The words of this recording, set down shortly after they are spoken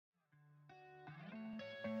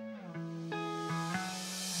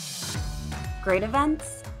Great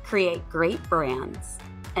events create great brands,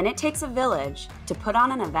 and it takes a village to put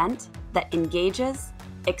on an event that engages,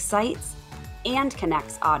 excites, and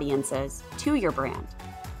connects audiences to your brand.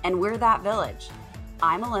 And we're that village.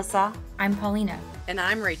 I'm Alyssa. I'm Paulina. And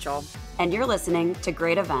I'm Rachel. And you're listening to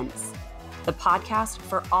Great Events, the podcast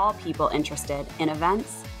for all people interested in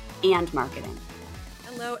events and marketing.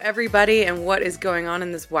 Hello, everybody, and what is going on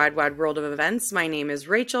in this wide, wide world of events? My name is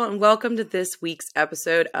Rachel, and welcome to this week's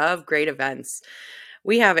episode of Great Events.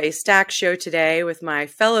 We have a stacked show today with my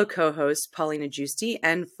fellow co-hosts, Paulina Giusti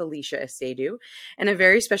and Felicia Estadu, and a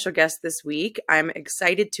very special guest this week. I'm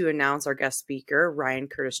excited to announce our guest speaker, Ryan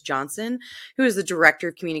Curtis Johnson, who is the Director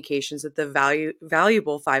of Communications at the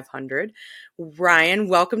Valuable 500. Ryan,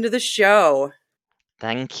 welcome to the show.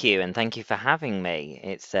 Thank you, and thank you for having me.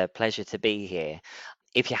 It's a pleasure to be here.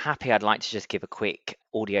 If you're happy, I'd like to just give a quick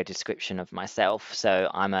audio description of myself. So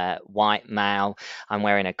I'm a white male. I'm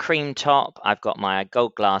wearing a cream top. I've got my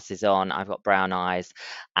gold glasses on. I've got brown eyes.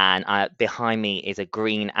 And behind me is a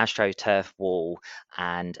green AstroTurf wall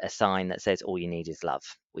and a sign that says, "All you need is love,"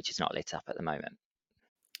 which is not lit up at the moment.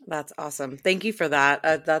 That's awesome. Thank you for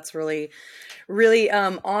that. That's really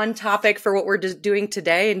on topic for what we're doing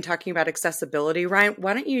today and talking about accessibility. Ryan,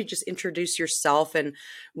 why don't you just introduce yourself and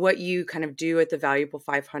what you kind of do at the Valuable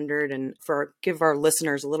 500 and give our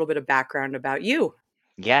listeners a little bit of background about you.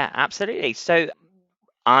 Yeah, absolutely. So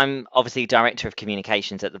I'm obviously Director of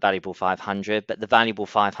Communications at the Valuable 500, but the Valuable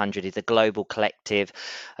 500 is a global collective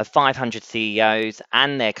of 500 CEOs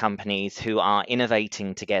and their companies who are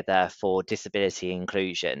innovating together for disability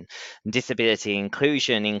inclusion. And disability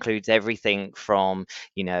inclusion includes everything from,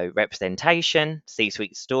 representation,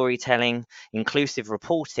 C-suite storytelling, inclusive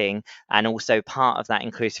reporting, and also part of that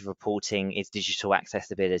inclusive reporting is digital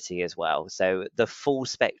accessibility as well. So the full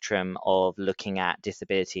spectrum of looking at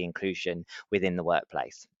disability inclusion within the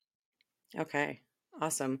workplace. Okay,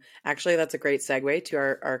 awesome. Actually, that's a great segue to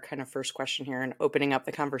our kind of first question here and opening up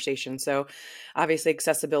the conversation. So obviously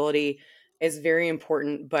accessibility is very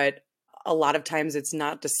important, but a lot of times it's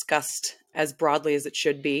not discussed as broadly as it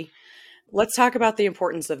should be. Let's talk about the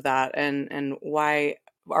importance of that and why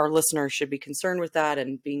our listeners should be concerned with that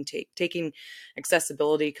and taking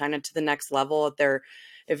accessibility kind of to the next level at their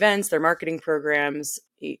events, their marketing programs,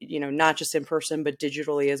 not just in person, but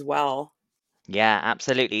digitally as well. Yeah,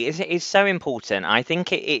 absolutely. It's so important. I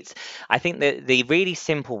think I think that the really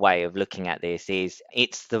simple way of looking at this is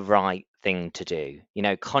it's the right thing to do.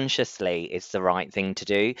 Consciously, it's the right thing to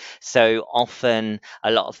do. So often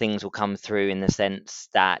a lot of things will come through in the sense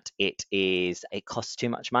that it costs too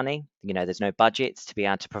much money. There's no budgets to be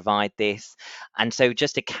able to provide this. And so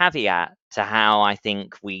just a caveat to how I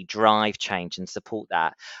think we drive change and support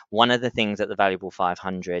that. One of the things at the Valuable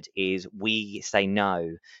 500 is we say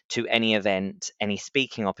no to any event, any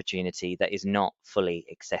speaking opportunity that is not fully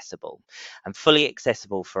accessible. And fully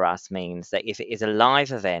accessible for us means that if it is a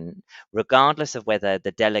live event, regardless of whether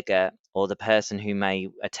the delegate or the person who may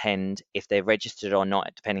attend, if they're registered or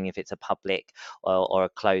not, depending if it's a public or a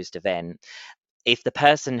closed event, if the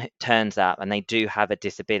person turns up and they do have a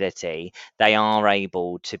disability, they are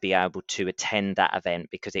able to attend that event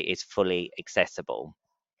because it is fully accessible.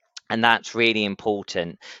 And that's really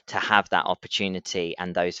important to have that opportunity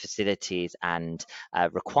and those facilities and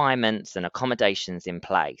requirements and accommodations in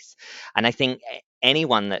place. And I think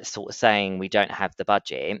anyone that's sort of saying we don't have the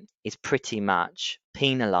budget is pretty much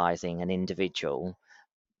penalising an individual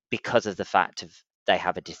because of the fact of they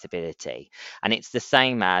have a disability. And it's the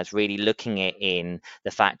same as really looking at in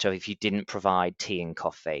the fact of if you didn't provide tea and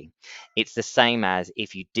coffee. It's the same as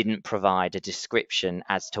if you didn't provide a description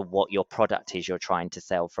as to what your product is you're trying to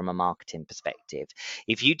sell from a marketing perspective.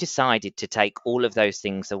 If you decided to take all of those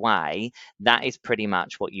things away, that is pretty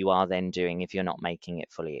much what you are then doing if you're not making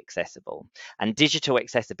it fully accessible. And digital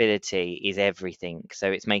accessibility is everything.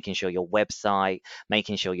 So it's making sure your website,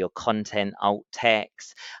 making sure your content, alt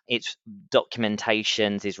text, it's documentation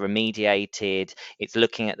is remediated. It's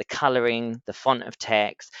looking at the coloring, the font of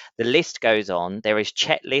text. The list goes on. There is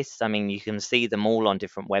checklists. I mean, you can see them all on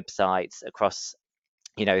different websites across.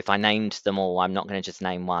 If I named them all, I'm not going to just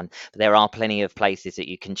name one, but there are plenty of places that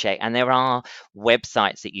you can check. And there are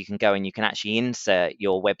websites that you can go and you can actually insert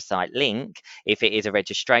your website link if it is a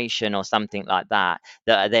registration or something like that,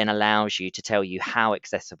 that then allows you to tell you how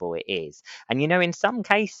accessible it is. And, in some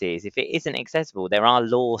cases, if it isn't accessible, there are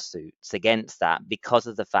lawsuits against that because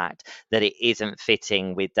of the fact that it isn't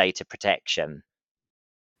fitting with data protection.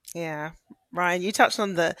 Yeah. Ryan, you touched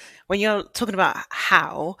on when you're talking about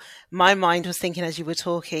how, my mind was thinking as you were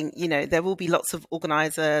talking, there will be lots of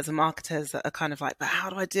organizers and marketers that are kind of like, but how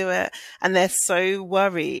do I do it? And they're so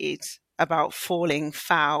worried about falling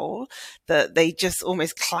foul, that they just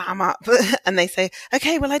almost clam up and they say,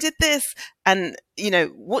 okay, well, I did this. And,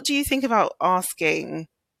 what do you think about asking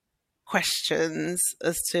questions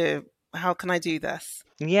as to how can I do this?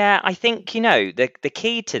 Yeah, I think, the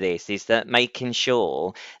key to this is that making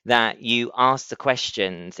sure that you ask the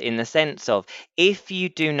questions in the sense of, if you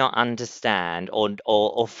do not understand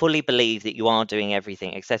or fully believe that you are doing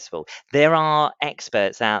everything accessible, there are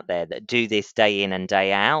experts out there that do this day in and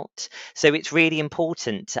day out. So it's really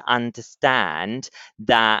important to understand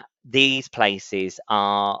that these places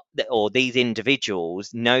or these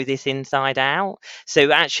individuals know this inside out.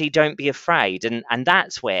 So actually don't be afraid. And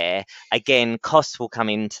that's where, again, costs will come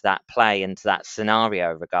into that play, into that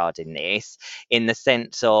scenario regarding this, in the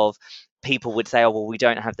sense of, people would say, oh, well, we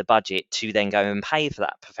don't have the budget to then go and pay for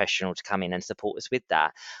that professional to come in and support us with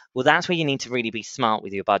that. Well, that's where you need to really be smart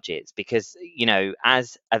with your budgets, because,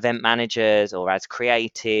 as event managers or as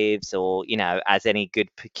creatives or, as any good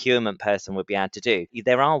procurement person would be able to do,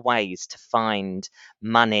 there are ways to find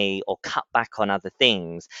money or cut back on other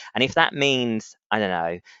things. And if that means, I don't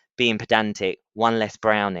know, being pedantic, one less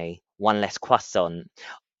brownie, one less croissant,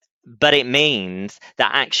 but it means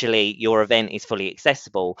that actually your event is fully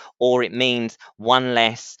accessible, or it means one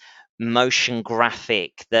less motion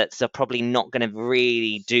graphic that's probably not going to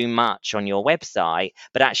really do much on your website,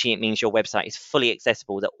 but actually it means your website is fully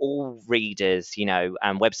accessible, that all readers,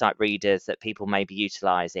 and website readers that people may be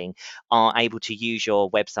utilizing are able to use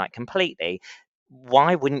your website completely.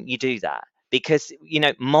 Why wouldn't you do that? Because,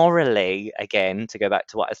 morally, again, to go back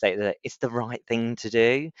to what I say, it's the right thing to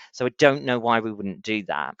do. So I don't know why we wouldn't do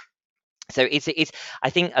that. So it's I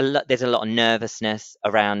think there's a lot of nervousness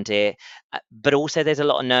around it, but also there's a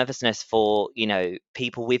lot of nervousness for,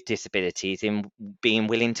 people with disabilities in being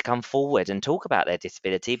willing to come forward and talk about their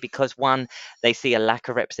disability, because, one, they see a lack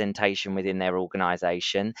of representation within their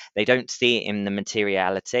organization. They don't see it in the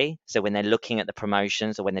materiality. So when they're looking at the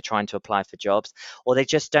promotions or when they're trying to apply for jobs, or they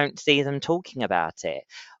just don't see them talking about it.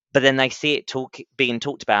 But then they see it being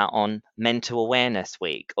talked about on Mental Awareness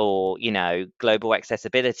Week, or, Global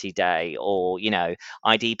Accessibility Day, or,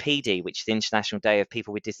 IDPD, which is the International Day of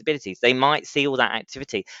People with Disabilities. They might see all that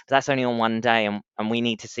activity, but that's only on one day, and we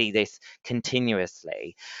need to see this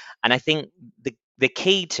continuously. And I think the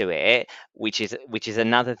key to it, which is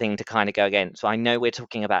another thing to kind of go again. So I know we're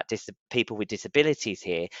talking about people with disabilities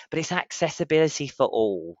here, but it's accessibility for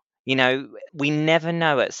all. We never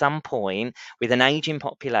know, at some point, with an aging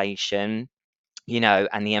population,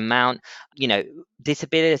 and the amount,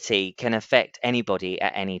 disability can affect anybody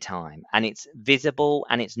at any time, and it's visible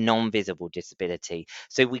and it's non-visible disability.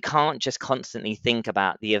 So we can't just constantly think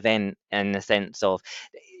about the event in the sense of,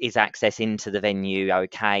 is access into the venue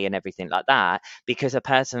okay and everything like that, because a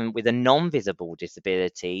person with a non-visible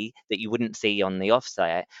disability that you wouldn't see on the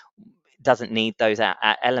offset doesn't need those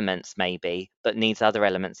elements, maybe, but needs other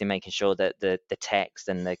elements in making sure that the text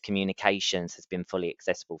and the communications has been fully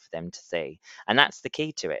accessible for them to see. And that's the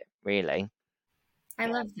key to it, really. I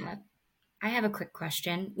love that. I have a quick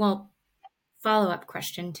question. Well, follow-up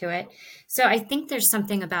question to it. So I think there's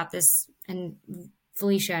something about this, and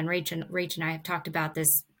Felicia and Rach and I have talked about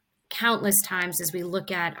this countless times as we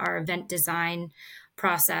look at our event design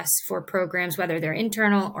process for programs, whether they're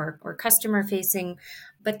internal or customer facing.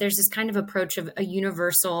 But there's this kind of approach of a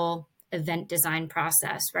universal event design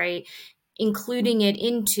process, right? Including it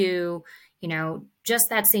into, just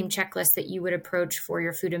that same checklist that you would approach for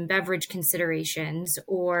your food and beverage considerations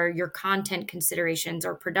or your content considerations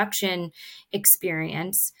or production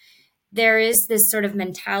experience. There is this sort of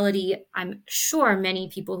mentality, I'm sure many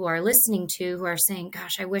people who are listening to who are saying,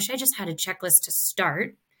 gosh, I wish I just had a checklist to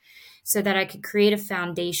start so that I could create a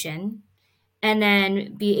foundation and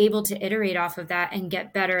then be able to iterate off of that and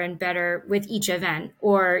get better and better with each event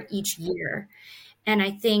or each year. And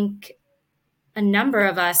I think a number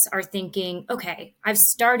of us are thinking, okay, I've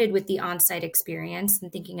started with the on-site experience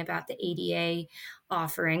and thinking about the ADA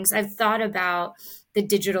offerings. I've thought about the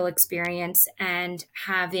digital experience and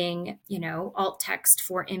having, alt text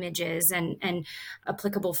for images and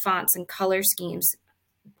applicable fonts and color schemes.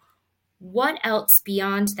 What else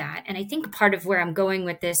beyond that? And I think part of where I'm going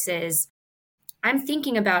with this is I'm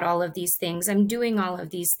thinking about all of these things. I'm doing all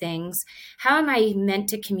of these things. How am I meant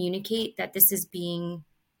to communicate that this is being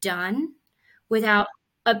done without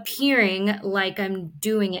appearing like I'm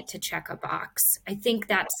doing it to check a box? I think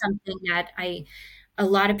that's something that a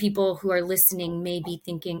lot of people who are listening may be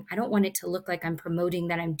thinking, I don't want it to look like I'm promoting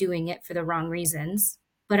that I'm doing it for the wrong reasons.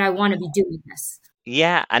 but I want to be doing this.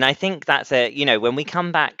 Yeah, and I think that's when we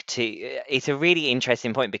come back to it's a really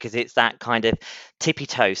interesting point because it's that kind of tippy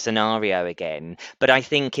toe scenario again. But I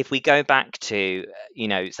think if we go back to,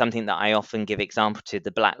 something that I often give example to,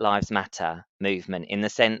 the Black Lives Matter movement, in the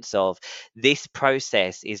sense of this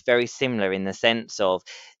process is very similar in the sense of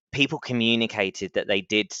people communicated that they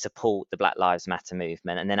did support the Black Lives Matter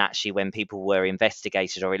movement. And then actually when people were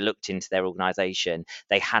investigated or it looked into their organization,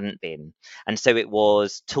 they hadn't been. And so it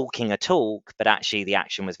was talking a talk, but actually the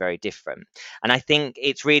action was very different. And I think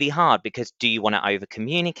it's really hard because do you want to over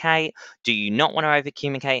communicate? Do you not want to over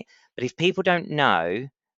communicate? But if people don't know,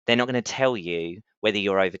 they're not going to tell you whether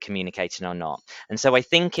you're over communicating or not. And so I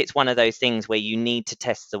think it's one of those things where you need to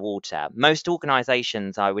test the water. Most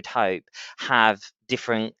organizations, I would hope, have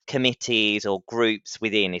different committees or groups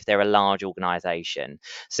within if they're a large organization.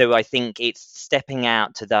 So I think it's stepping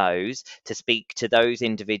out to those to speak to those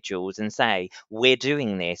individuals and say, we're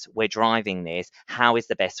doing this, we're driving this, how is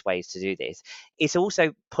the best ways to do this? It's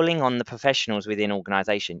also pulling on the professionals within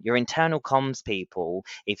organization. Your internal comms people,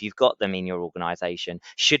 if you've got them in your organization,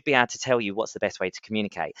 should be able to tell you what's the best way to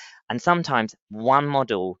communicate. And sometimes one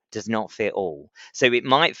model does not fit all. So it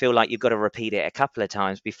might feel like you've got to repeat it a couple of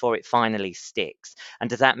times before it finally sticks.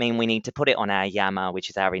 And does that mean we need to put it on our Yammer,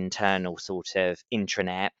 which is our internal sort of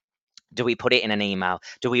intranet? Do we put it in an email?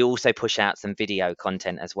 Do we also push out some video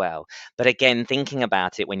content as well? But again, thinking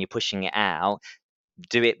about it when you're pushing it out,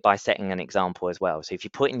 do it by setting an example as well. So if you're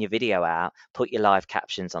putting your video out, put your live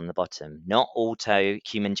captions on the bottom, not auto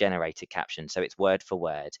human generated captions. So it's word for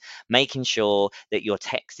word, making sure that your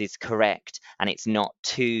text is correct and it's not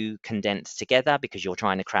too condensed together because you're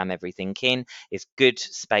trying to cram everything in. It's good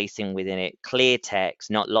spacing within it, clear text,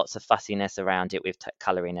 not lots of fussiness around it with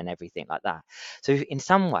coloring and everything like that. So in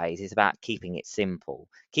some ways, it's about keeping it simple,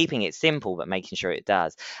 but making sure it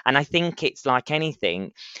does. And I think it's like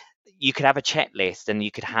anything. You could have a checklist and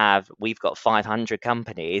we've got 500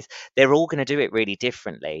 companies. They're all going to do it really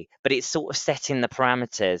differently, but it's sort of setting the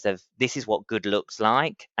parameters of this is what good looks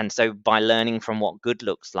like. And so by learning from what good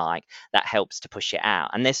looks like, that helps to push it out.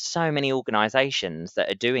 And there's so many organizations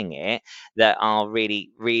that are doing it that are really,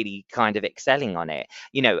 really kind of excelling on it.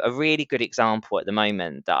 A really good example at the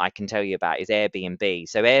moment that I can tell you about is Airbnb.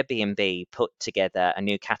 So Airbnb put together a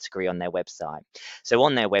new category on their website. So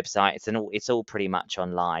on their website, it's all pretty much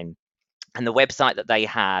online. And the website that they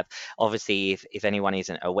have, obviously, if anyone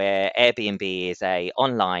isn't aware, Airbnb is a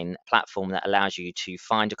online platform that allows you to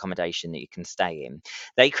find accommodation that you can stay in.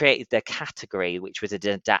 They created their category, which was an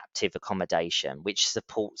adaptive accommodation, which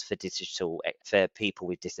supports for people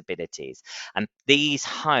with disabilities. And these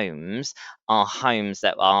homes are homes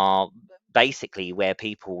that are basically where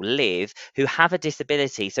people live who have a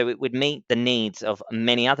disability, so it would meet the needs of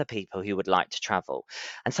many other people who would like to travel.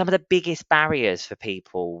 And some of the biggest barriers for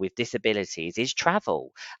people with disabilities is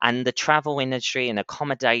travel, and the travel industry and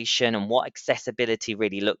accommodation and what accessibility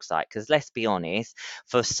really looks like. Because let's be honest,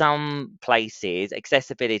 for some places,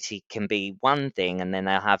 accessibility can be one thing and then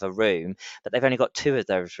they'll have a room, but they've only got 2 of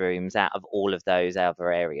those rooms out of all of those other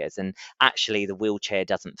areas. And actually the wheelchair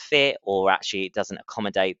doesn't fit, or actually it doesn't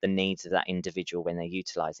accommodate the needs of that individual when they're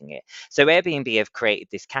utilizing it. So Airbnb have created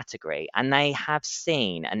this category, and they have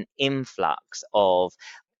seen an influx of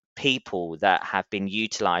people that have been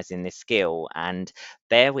utilizing this skill. And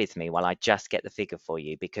bear with me while I just get the figure for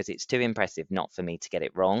you, because it's too impressive not for me to get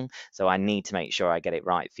it wrong. So I need to make sure I get it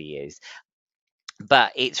right for you.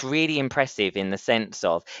 But it's really impressive in the sense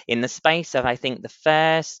of, in the space of, I think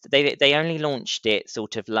they only launched it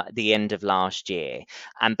sort of the end of last year.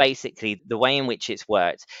 And basically the way in which it's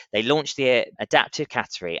worked, they launched the adaptive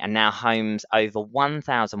category and now homes over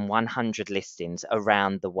 1,100 listings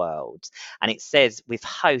around the world. And it says with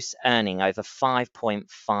hosts earning over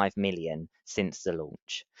 5.5 million since the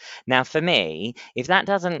launch. Now, for me, if that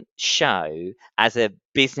doesn't show as a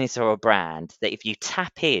business or a brand that if you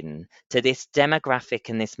tap in to this demographic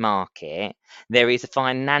and this market, there is a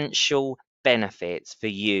financial benefits for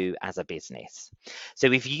you as a business.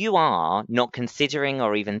 So if you are not considering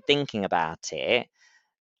or even thinking about it,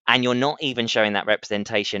 and you're not even showing that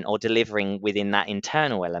representation or delivering within that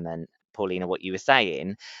internal element, Paulina, what you were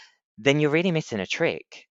saying, then you're really missing a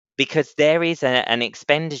trick. Because there is an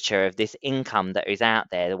expenditure of this income that is out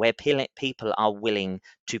there where people are willing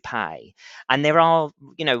to pay. And there are,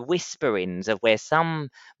 whisperings of where some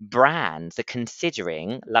brands are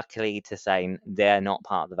considering, luckily to say they're not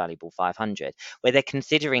part of the Valuable 500, where they're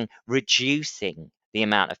considering reducing the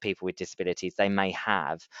amount of people with disabilities they may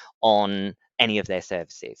have on any of their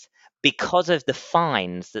services because of the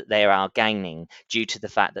fines that they are gaining due to the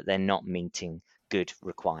fact that they're not meeting good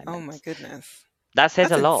requirements. Oh my goodness. That says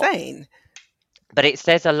That's a lot. insane. But it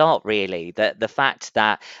says a lot, really, that the fact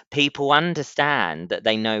that people understand that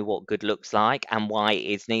they know what good looks like and why it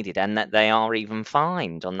is needed, and that they are even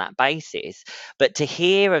fined on that basis. But to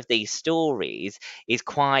hear of these stories is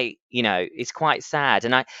quite, is quite sad.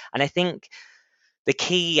 And I think the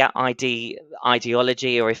key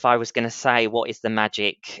ideology, or if I was going to say what is the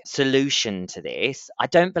magic solution to this, I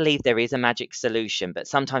don't believe there is a magic solution, but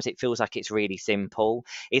sometimes it feels like it's really simple.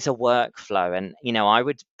 It's a workflow. And, I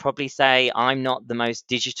would probably say I'm not the most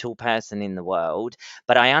digital person in the world,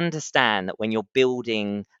 but I understand that when you're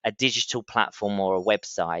building a digital platform or a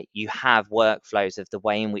website, you have workflows of the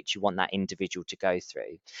way in which you want that individual to go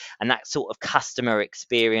through. And that sort of customer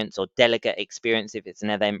experience or delegate experience, if it's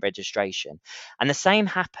an event registration. And the same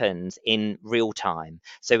happens in real time.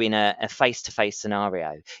 So in a face-to-face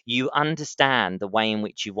scenario, you understand the way in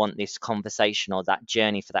which you want this conversation or that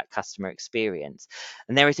journey for that customer experience.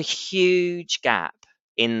 And there is a huge gap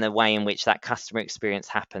in the way in which that customer experience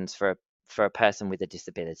happens for a person with a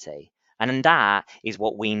disability. And that is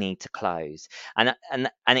what we need to close. And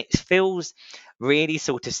it feels really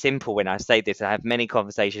sort of simple when I say this. I have many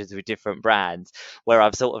conversations with different brands where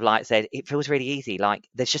I've sort of like said, it feels really easy. Like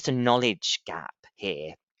there's just a knowledge gap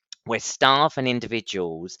here, where staff and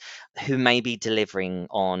individuals who may be delivering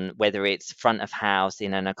on, whether it's front of house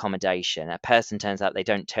in an accommodation, a person turns out they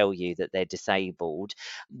don't tell you that they're disabled.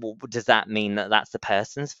 Does that mean that that's the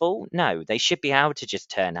person's fault? No, they should be able to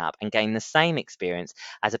just turn up and gain the same experience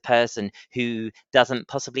as a person who doesn't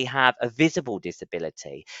possibly have a visible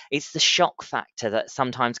disability. It's the shock factor that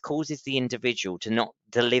sometimes causes the individual to not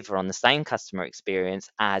deliver on the same customer experience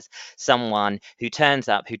as someone who turns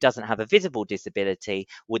up who doesn't have a visible disability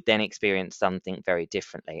would then experience something very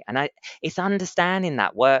differently. And it's understanding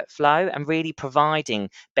that workflow and really providing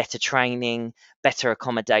better training, better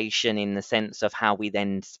accommodation in the sense of how we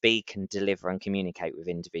then speak and deliver and communicate with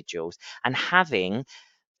individuals, and having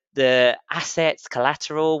the assets,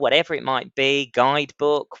 collateral, whatever it might be,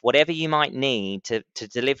 guidebook, whatever you might need to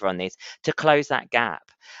deliver on this, to close that gap.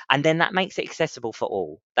 And then that makes it accessible for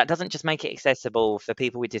all. That doesn't just make it accessible for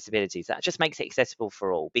people with disabilities. That just makes it accessible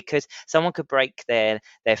for all, because someone could break their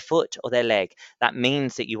foot or their leg. That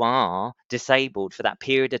means that you are disabled for that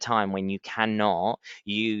period of time when you cannot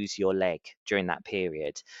use your leg during that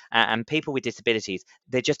period. And people with disabilities,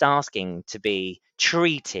 they're just asking to be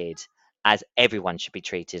treated as everyone should be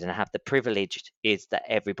treated, and have the privilege is that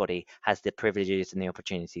everybody has the privileges and the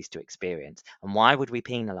opportunities to experience. And why would we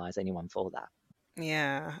penalize anyone for that?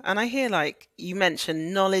 Yeah. And I hear, like, you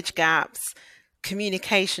mentioned knowledge gaps,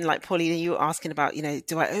 communication, like Paulina, you were asking about,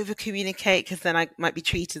 do I over communicate? Because then I might be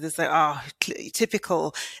treated as like,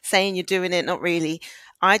 typical, saying you're doing it, not really.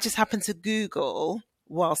 I just happened to Google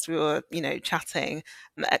whilst we were, chatting,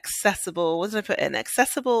 accessible, what did I put in?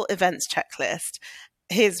 Accessible events checklist.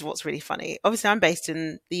 Here's what's really funny. Obviously, I'm based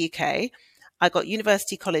in the UK. I got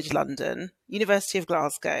University College London, University of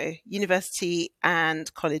Glasgow, University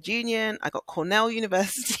and College Union. I got Cornell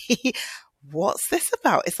University. What's this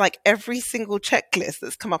about? It's like every single checklist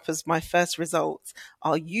that's come up as my first results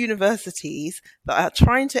are universities that are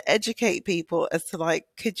trying to educate people as to, like,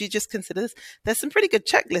 could you just consider this? There's some pretty good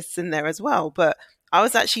checklists in there as well, but I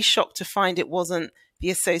was actually shocked to find it wasn't the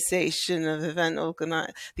Association of Event or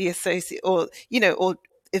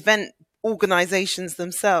event organizations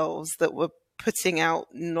themselves that were putting out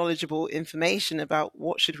knowledgeable information about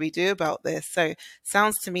what should we do about this. So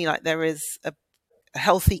sounds to me like there is a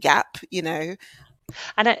healthy gap,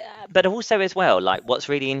 And but also as well, like, what's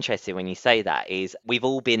really interesting when you say that is we've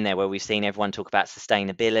all been there where we've seen everyone talk about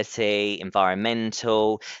sustainability,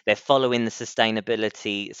 environmental. They're following the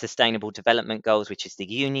sustainable development goals, which is the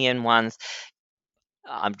union ones.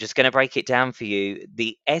 I'm just going to break it down for you.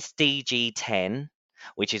 The SDG 10,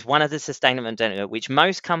 which is one of the sustainable, which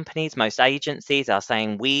most companies, most agencies are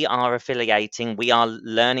saying we are affiliating, we are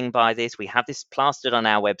learning by this, we have this plastered on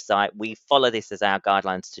our website, we follow this as our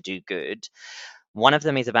guidelines to do good. One of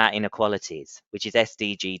them is about inequalities, which is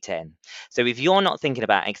SDG 10. So if you're not thinking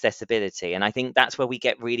about accessibility, and I think that's where we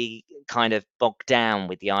get really kind of bogged down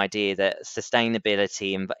with the idea that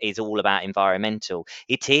sustainability is all about environmental.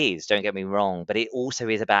 It is, don't get me wrong, but it also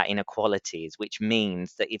is about inequalities, which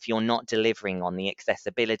means that if you're not delivering on the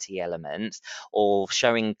accessibility elements or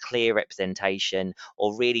showing clear representation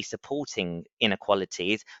or really supporting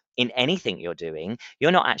inequalities in anything you're doing,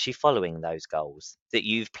 you're not actually following those goals that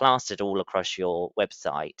you've plastered all across your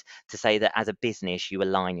website to say that as a business you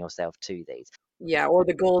align yourself to these. Yeah, or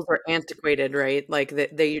the goals are antiquated, right? Like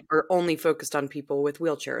they are only focused on people with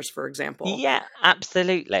wheelchairs, for example. Yeah,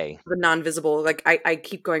 absolutely. The non-visible, like I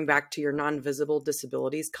keep going back to your non-visible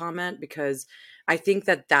disabilities comment because I think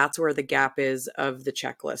that that's where the gap is of the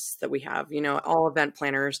checklists that we have. You know, all event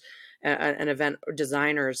planners and event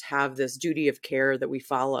designers have this duty of care that we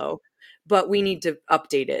follow, but we need to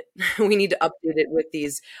update it. We need to update it with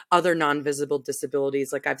these other non-visible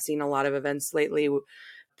disabilities. Like I've seen a lot of events lately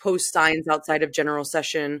post signs outside of general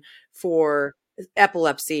session for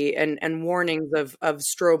epilepsy and warnings of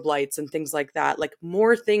strobe lights and things like that. Like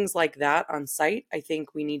more things like that on site, I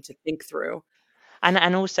think we need to think through.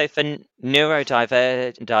 And also for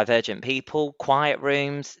neurodivergent people, quiet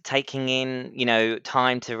rooms, taking in,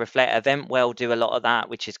 time to reflect. Event Well do a lot of that,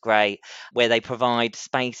 which is great, where they provide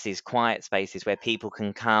spaces, quiet spaces where people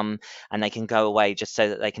can come and they can go away just so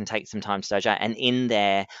that they can take some time to digest. And in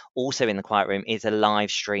there, also in the quiet room, is a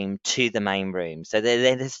live stream to the main room. So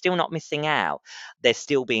they're still not missing out. They're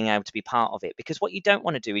still being able to be part of it. Because what you don't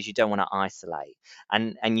want to do is you don't want to isolate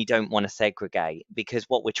and you don't want to segregate, because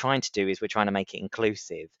what we're trying to do is we're trying to make it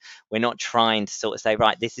inclusive. We're not trying to sort of say,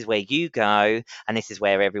 right, this is where you go and this is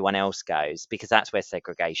where everyone else goes, because that's where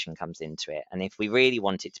segregation comes into it. And if we really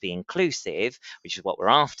want it to be inclusive, which is what we're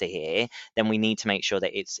after here, then we need to make sure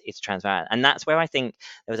that it's transparent. And that's where I think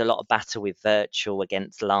there was a lot of battle with virtual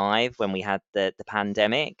against live when we had the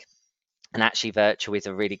pandemic. And actually, virtual is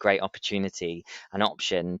a really great opportunity, an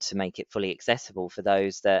option to make it fully accessible for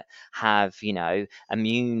those that have,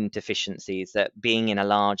 immune deficiencies, that being in a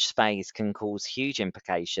large space can cause huge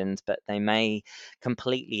implications, but they may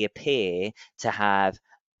completely appear to have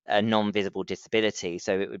a non-visible disability.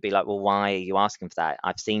 So it would be like, well, why are you asking for that?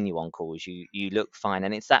 I've seen you on calls. You look fine.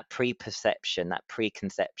 And it's that preperception, that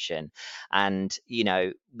preconception. And,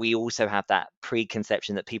 we also have that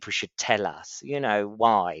preconception that people should tell us,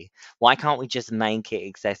 why? Why can't we just make it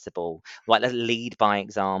accessible? Like, let's lead by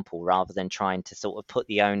example rather than trying to sort of put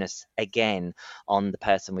the onus again on the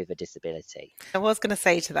person with a disability. I was going to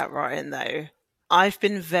say to that, Ryan, though, I've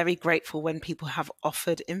been very grateful when people have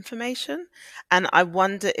offered information. And I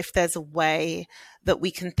wonder if there's a way that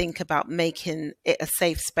we can think about making it a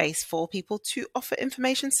safe space for people to offer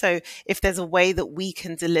information. So if there's a way that we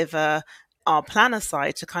can deliver our planner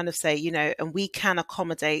side to kind of say, and we can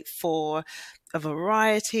accommodate for a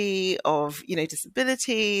variety of,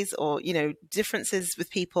 disabilities or, differences with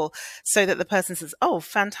people, so that the person says, oh,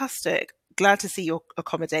 fantastic. Glad to see you're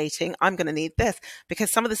accommodating. I'm going to need this.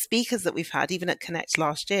 Because some of the speakers that we've had, even at Connect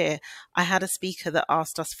last year, I had a speaker that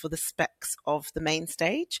asked us for the specs of the main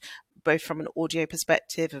stage, both from an audio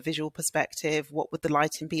perspective, a visual perspective, what would the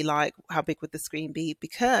lighting be like, how big would the screen be,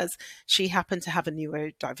 because she happened to have a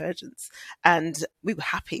neurodivergence. And we were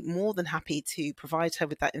happy, more than happy to provide her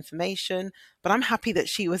with that information. But I'm happy that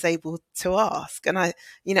she was able to ask. And I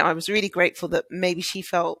was really grateful that maybe she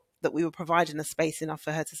felt that we were providing a space enough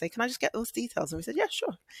for her to say, can I just get those details? And we said, yeah,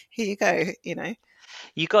 sure. Here you go,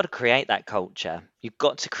 You've got to create that culture. You've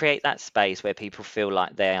got to create that space where people feel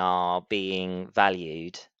like they are being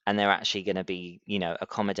valued and they're actually going to be,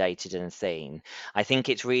 accommodated and seen. I think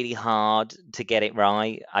it's really hard to get it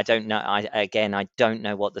right. I don't know. I don't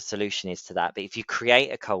know what the solution is to that. But if you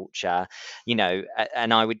create a culture,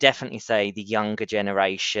 and I would definitely say the younger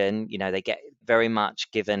generation, they get very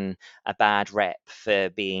much given a bad rep for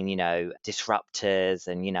being, disruptors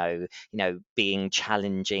and, being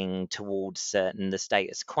challenging towards the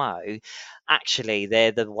status quo. Actually,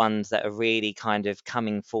 they're the ones that are really kind of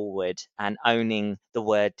coming forward and owning the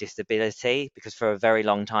word disability, because for a very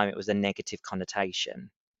long time it was a negative connotation.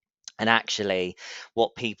 And actually,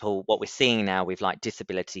 what we're seeing now with like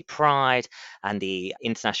Disability Pride and the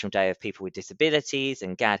International Day of People with Disabilities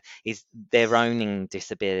and GAD is they're owning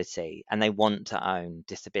disability, and they want to own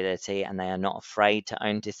disability, and they are not afraid to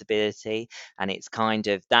own disability. And it's kind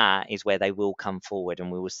of that is where they will come forward,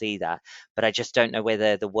 and we will see that. But I just don't know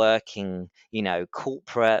whether the working,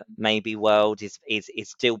 corporate maybe world is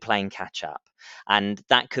still playing catch up. And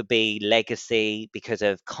that could be legacy because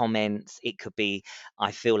of comments. It could be,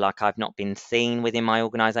 I feel like I've not been seen within my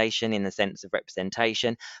organization in the sense of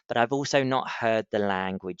representation, but I've also not heard the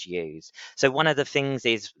language used. So one of the things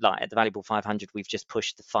is, like at the Valuable 500, we've just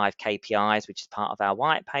pushed the 5 KPIs, which is part of our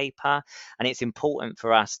white paper. And it's important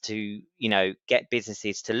for us to, get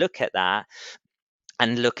businesses to look at that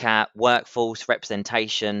and look at workforce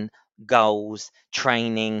representation, goals,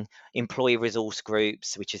 training, employee resource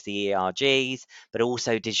groups, which is the ERGs, but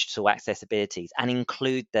also digital accessibilities, and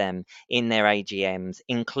include them in their AGMs,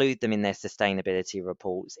 include them in their sustainability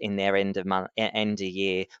reports, in their end of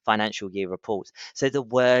year financial year reports. So the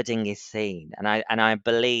wording is seen, and I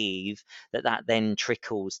believe that then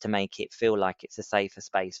trickles to make it feel like it's a safer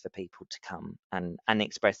space for people to come and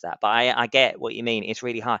express that. But I get what you mean. It's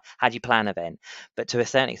really hard. How do you plan an event? But to a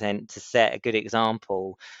certain extent, to set a good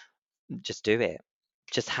example, just do it.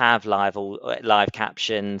 Just have live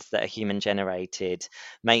captions that are human generated.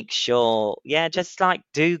 Make sure, yeah, just like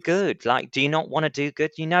do good. Like, do you not want to do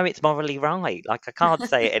good? You know it's morally right. Like, I can't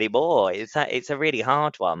say it anymore. It's a really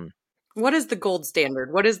hard one. What is the gold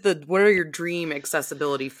standard? What are your dream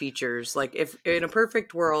accessibility features? Like, if in a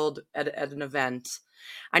perfect world at an event,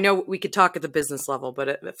 I know we could talk at the business level,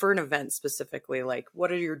 but for an event specifically, like,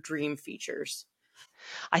 what are your dream features?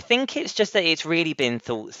 I think it's just that it's really been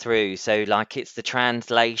thought through. So, like, it's the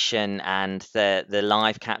translation and the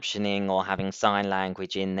live captioning or having sign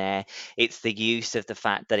language in there. It's the use of the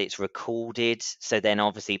fact that it's recorded. So then,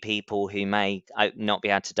 obviously, people who may not be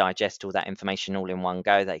able to digest all that information all in one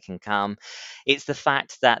go, they can come. It's the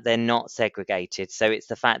fact that they're not segregated. So it's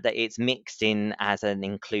the fact that it's mixed in as an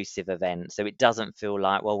inclusive event. So it doesn't feel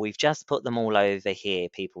like, well, we've just put them all over here,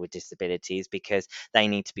 people with disabilities, because they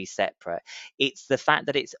need to be separate. It's the fact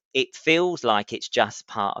that it feels like it's just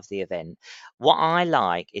part of the event. What I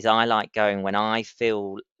like is I like going when I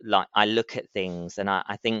feel like I look at things, and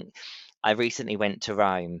I think I recently went to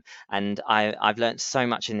Rome, and I've learned so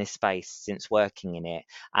much in this space since working in it,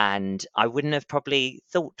 and I wouldn't have probably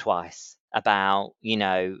thought twice about,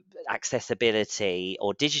 accessibility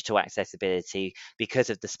or digital accessibility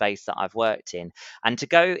because of the space that I've worked in. And to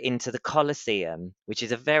go into the Colosseum, which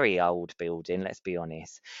is a very old building, let's be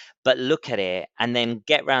honest, but look at it and then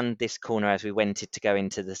get round this corner as we went to go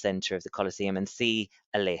into the center of the Colosseum and see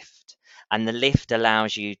a lift. And the lift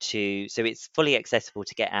allows you to, so it's fully accessible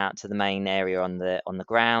to get out to the main area on the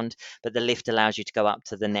ground, but the lift allows you to go up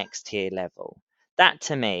to the next tier level. That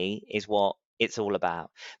to me is what it's all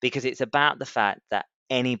about, because it's about the fact that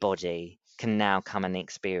anybody can now come and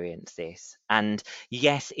experience this. And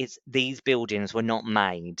yes, these buildings were not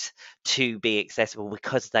made to be accessible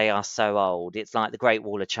because they are so old. It's like the Great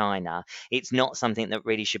Wall of China. It's not something that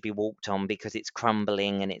really should be walked on because it's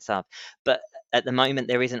crumbling and it's up. But at the moment,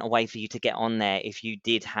 there isn't a way for you to get on there if you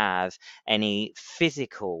did have any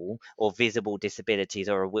physical or visible disabilities,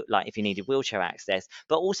 or like if you needed wheelchair access.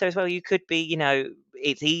 But also as well, you could be,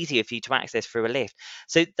 it's easier for you to access through a lift.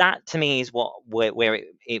 So that to me is where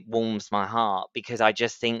it warms my heart, because I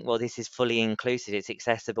just think, well, this is fully inclusive. It's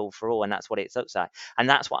accessible for all, and that's what it looks like. And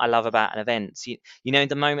that's what I love about an event. So,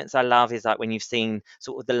 the moments I love is like when you've seen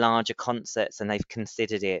sort of the larger concerts and they've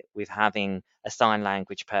considered it with having a sign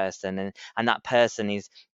language person, and that person is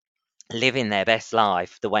living their best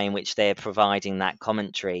life, the way in which they're providing that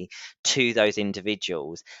commentary to those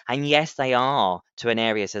individuals. And yes, they are to an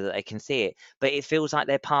area so that they can see it, but it feels like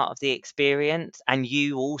they're part of the experience, and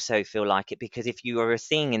you also feel like it, because if you are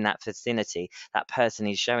seeing in that vicinity, that person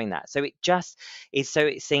is showing that. So it just is, so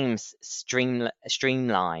it seems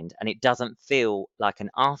streamlined, and it doesn't feel like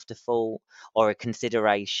an afterthought or a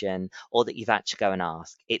consideration, or that you've had to go and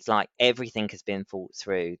ask. It's like everything has been thought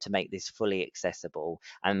through to make this fully accessible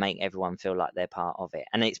and make everyone feel like they're part of it.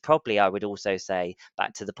 And it's probably, I would also say,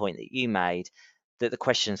 back to the point that you made, that the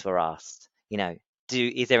questions were asked,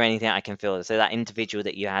 is there anything I can feel? So that individual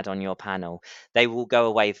that you had on your panel, they will go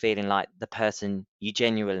away feeling like the person you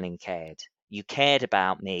genuinely cared. You cared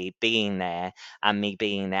about me being there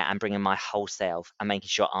and bringing my whole self and making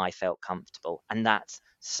sure I felt comfortable. And that's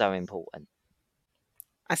so important.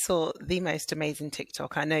 I saw the most amazing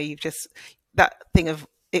TikTok. I know you've just, that thing of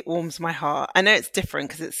it warms my heart. I know it's different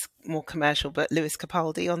because it's more commercial, but Lewis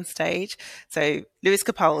Capaldi on stage. So Lewis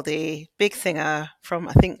Capaldi, big singer from,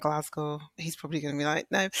 I think, Glasgow. He's probably going to be like,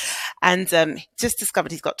 no. And just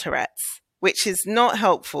discovered he's got Tourette's, which is not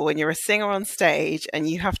helpful when you're a singer on stage and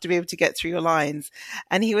you have to be able to get through your lines.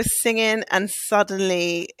 And he was singing, and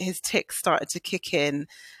suddenly his tics started to kick in,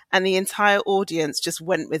 and the entire audience just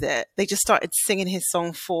went with it. They just started singing his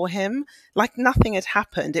song for him like nothing had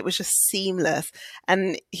happened. It was just seamless.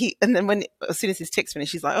 And then as soon as his tics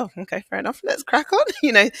finished, he's like, oh, okay, fair enough. Let's crack on.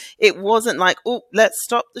 It wasn't like, oh, let's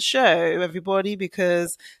stop the show, everybody,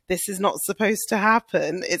 because this is not supposed to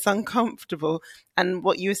happen. It's uncomfortable. And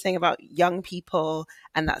what you were saying about young people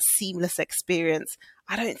and that seamless experience,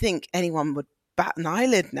 I don't think anyone would bat an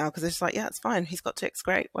eyelid now, because it's like, yeah, it's fine. He's got tics,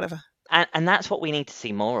 great, whatever. And that's what we need to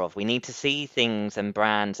see more of. We need to see things and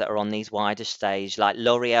brands that are on these wider stage. Like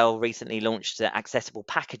L'Oreal recently launched accessible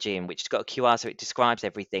packaging, which has got a QR so it describes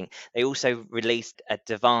everything. They also released a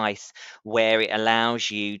device where it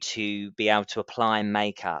allows you to be able to apply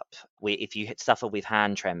makeup if you suffer with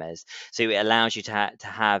hand tremors. So it allows you to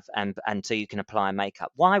have and so you can apply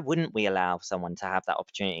makeup. Why wouldn't we allow someone to have that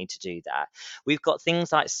opportunity to do that? We've got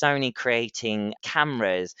things like Sony creating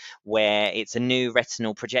cameras where it's a new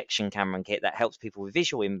retinal projection camera kit that helps people with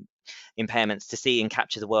visual impairments to see and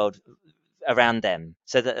capture the world around them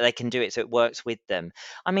so that they can do it so it works with them.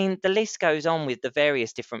 I mean, the list goes on with the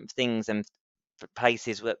various different things and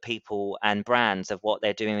places with people and brands of what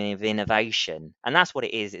they're doing with innovation, and that's what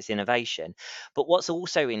it is, it's innovation. But what's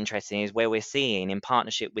also interesting is where we're seeing, in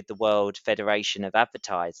partnership with the World Federation of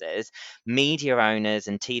Advertisers, media owners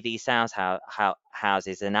and TV sales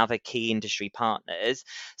houses and other key industry partners,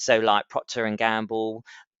 so like Procter and Gamble,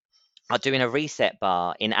 are doing a reset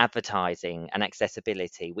bar in advertising and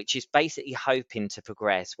accessibility, which is basically hoping to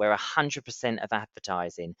progress where 100% of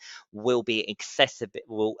advertising will be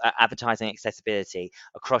accessible, advertising accessibility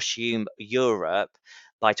across Europe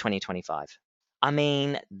by 2025. I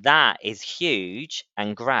mean, that is huge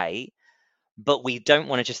and great, but we don't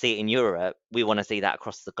want to just see it in Europe. We want to see that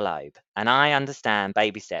across the globe. And I understand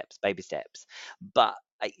baby steps, but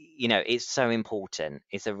it's so important.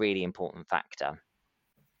 It's a really important factor.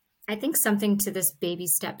 I think something to this baby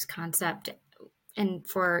steps concept, and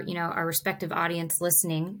for our respective audience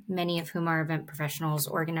listening, many of whom are event professionals,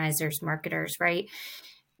 organizers, marketers, right?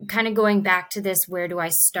 Kind of going back to this, where do I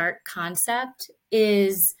start concept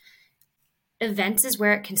is events is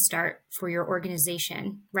where it can start for your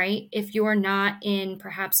organization, right? If you're not in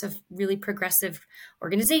perhaps a really progressive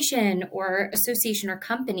organization or association or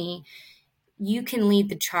company, you can lead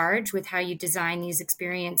the charge with how you design these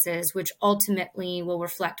experiences, which ultimately will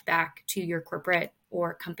reflect back to your corporate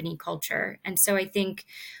or company culture. And so I think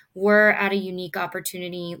we're at a unique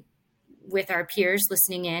opportunity with our peers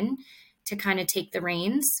listening in to kind of take the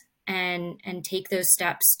reins and take those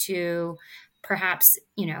steps to perhaps,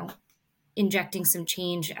 injecting some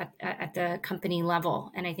change at the company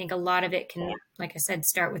level. And I think a lot of it can, like I said,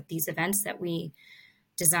 start with these events that we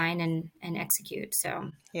design and execute.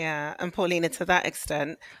 So yeah. And Paulina, to that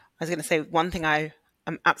extent, I was going to say one thing I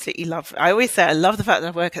absolutely love. I always say I love the fact that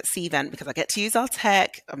I work at Cvent because I get to use our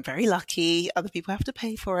tech. I'm very lucky. Other people have to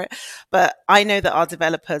pay for it. But I know that our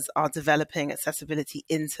developers are developing accessibility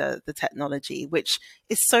into the technology, which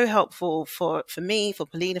is so helpful for me, for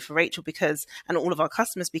Paulina, for Rachel, and all of our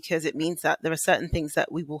customers, because it means that there are certain things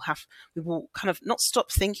that we will kind of not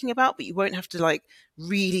stop thinking about, but you won't have to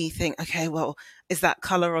really think, okay, well, is that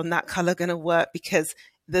color on that color going to work? Because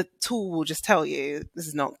the tool will just tell you this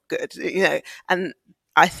is not good, and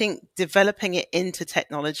I think developing it into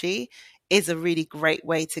technology is a really great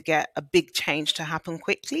way to get a big change to happen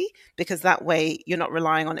quickly, because that way you're not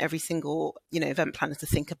relying on every single, event planner to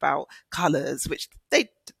think about colors, which they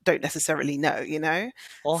don't necessarily know,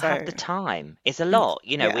 or have the time. It's a lot,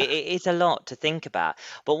 yeah. it is a lot to think about.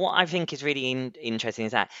 But what I think is really interesting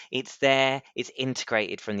is that it's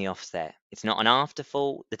integrated from the offset. It's not an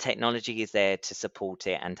afterthought. The technology is there to support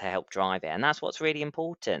it and to help drive it. And that's what's really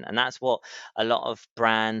important. And that's what a lot of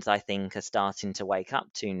brands, I think, are starting to wake up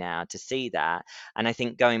to now, to see that. And I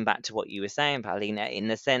think going back to what you were saying, Paulina, in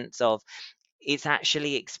the sense of it's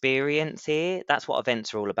actually experience here. That's what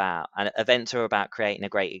events are all about. And events are about creating a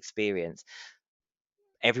great experience.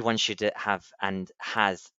 Everyone should have and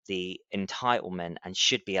has the entitlement and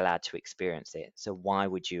should be allowed to experience it. So why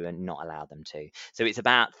would you not allow them to? So it's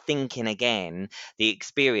about thinking again, the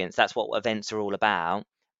experience. That's what events are all about.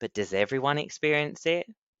 But does everyone experience it?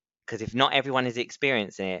 Because if not everyone is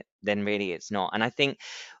experiencing it, then really it's not. And I think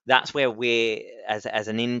that's where we're, as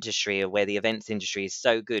an industry, or where the events industry is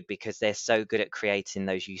so good, because they're so good at creating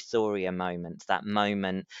those euphoria moments, that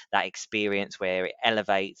moment, that experience where it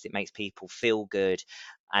elevates, it makes people feel good,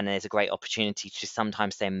 and there's a great opportunity to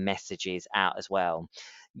sometimes send messages out as well.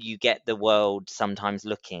 You get the world sometimes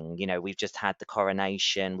looking, we've just had the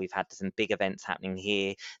coronation, we've had some big events happening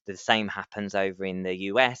here. The same happens over in the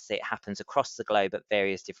US. It happens across the globe at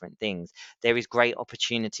various different things. There is great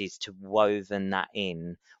opportunities to woven that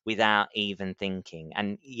in without even thinking.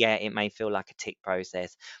 And yeah, it may feel like a tick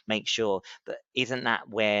process, make sure, but isn't that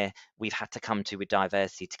where we've had to come to with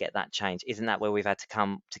diversity to get that change? Isn't that where we've had to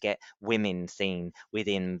come to get women seen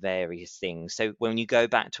within various things? So when you go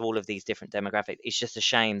back to all of these different demographics, it's just a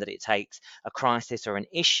shame that it takes a crisis or an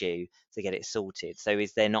issue to get it sorted. So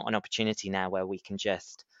is there not an opportunity now where we can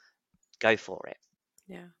just go for it?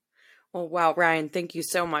 Yeah. Well, wow, Ryan, thank you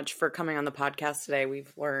so much for coming on the podcast today.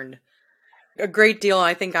 We've learned A great deal.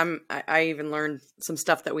 I think I even learned some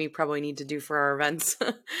stuff that we probably need to do for our events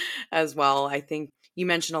as well. I think you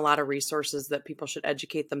mentioned a lot of resources that people should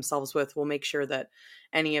educate themselves with. We'll make sure that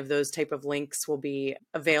any of those type of links will be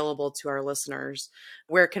available to our listeners.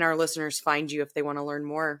 Where can our listeners find you if they want to learn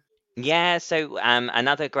more? Yeah, so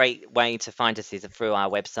another great way to find us is through our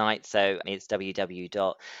website. So it's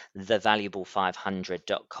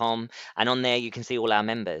www.thevaluable500.com. And on there, you can see all our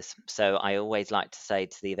members. So I always like to say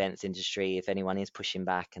to the events industry, if anyone is pushing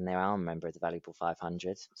back and they are a member of the Valuable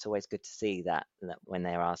 500, it's always good to see that when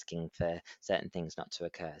they're asking for certain things not to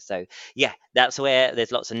occur. So yeah, that's where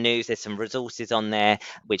there's lots of news. There's some resources on there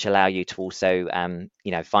which allow you to also,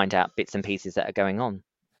 find out bits and pieces that are going on.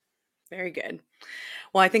 Very good.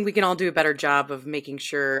 Well, I think we can all do a better job of making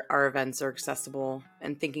sure our events are accessible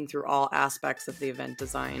and thinking through all aspects of the event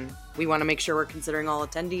design. We want to make sure we're considering all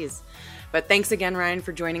attendees. But thanks again, Ryan,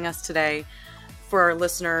 for joining us today. For our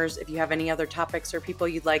listeners, if you have any other topics or people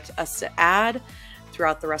you'd like us to add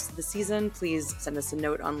throughout the rest of the season, please send us a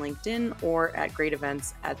note on LinkedIn or at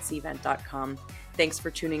greatevents@cvent.com. Thanks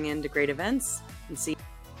for tuning in to Great Events, and see you.